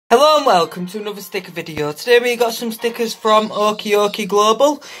Hello and welcome to another sticker video. Today we got some stickers from Okie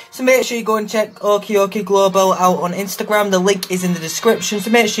Global. So make sure you go and check Okie Global out on Instagram. The link is in the description. So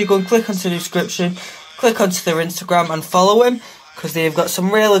make sure you go and click onto the description, click onto their Instagram and follow them, because they've got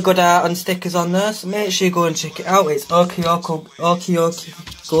some really good art and stickers on there. So make sure you go and check it out. It's Okie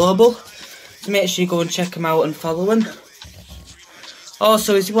Global. So make sure you go and check them out and follow them.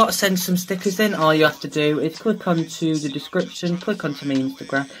 Also, if you want to send some stickers in, all you have to do is click onto the description, click onto my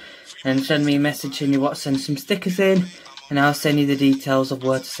Instagram, and send me a message and you want to send some stickers in, and I'll send you the details of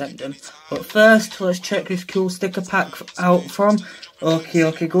where to send them. But first, let's check this cool sticker pack out from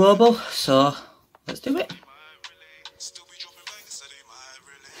Okie Global. So, let's do it.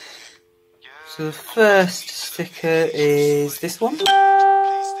 So the first sticker is this one.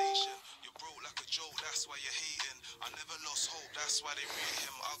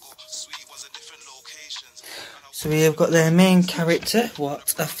 So we have got their main character,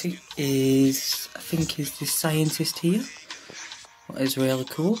 what I think is the scientist here. What is really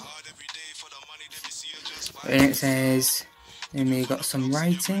cool. And it says, and we got some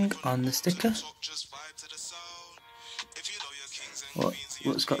writing on the sticker.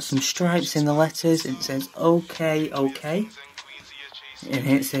 What's got some stripes in the letters, and it says OK. And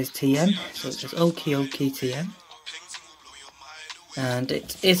here it says TM, so it says OK TM. And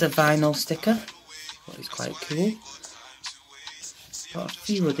it is a vinyl sticker. What is quite cool. Got a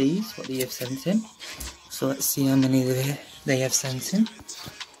few of these, what they have sent in. So let's see how many they have sent in.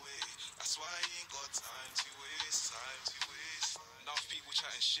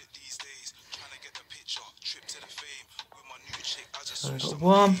 So we've got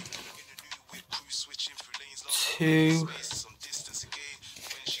 1, 2,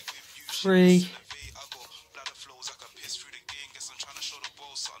 3,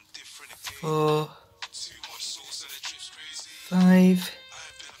 4, 5,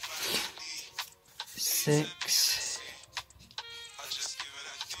 6,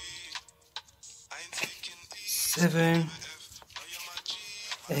 7,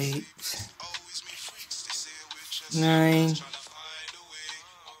 8, 9,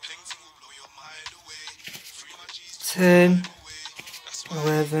 10,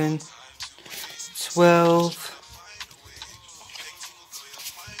 11, 12,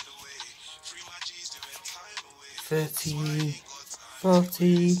 13,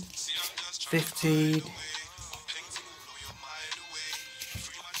 14, 15,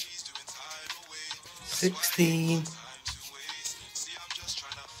 16,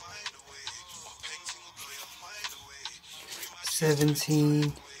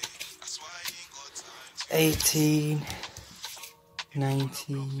 17, 18,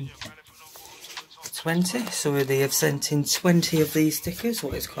 19, 20. So they have sent in 20 of these stickers,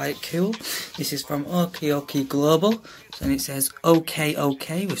 what is quite cool. This is from Okie Global, and it says OK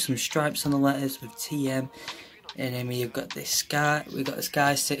with some stripes on the letters with TM. And then we've got this guy. We've got this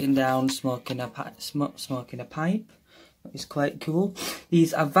guy sitting down smoking a pipe. That is quite cool.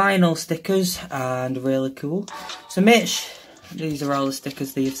 These are vinyl stickers and really cool. So these are all the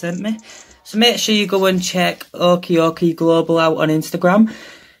stickers they have sent me. So make sure you go and check Okie Global out on Instagram.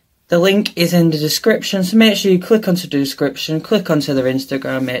 The link is in the description, so make sure you click onto the description, click onto their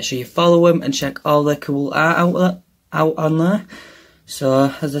Instagram, make sure you follow them and check all their cool art out on there.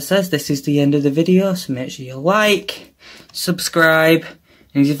 So, as I said, this is the end of the video, so make sure you like, subscribe,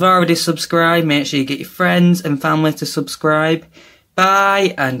 and if you've already subscribed, make sure you get your friends and family to subscribe.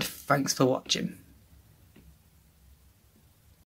 Bye, and thanks for watching.